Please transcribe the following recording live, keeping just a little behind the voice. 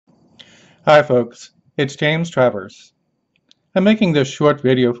Hi folks, it's James Travers. I'm making this short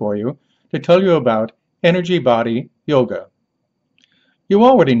video for you to tell you about energy body yoga. You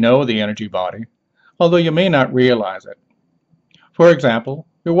already know the energy body, although you may not realize it. For example,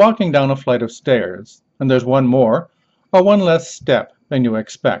 you're walking down a flight of stairs and there's one more or one less step than you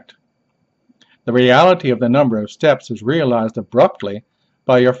expect. The reality of the number of steps is realized abruptly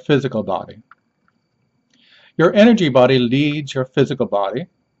by your physical body. Your energy body leads your physical body,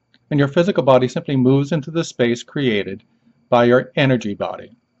 and your physical body simply moves into the space created by your energy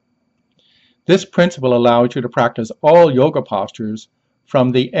body. This principle allows you to practice all yoga postures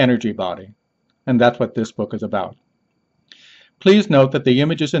from the energy body, and that's what this book is about. Please note that the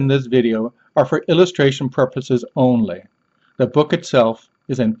images in this video are for illustration purposes only. The book itself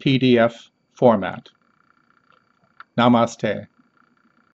is in PDF format. Namaste.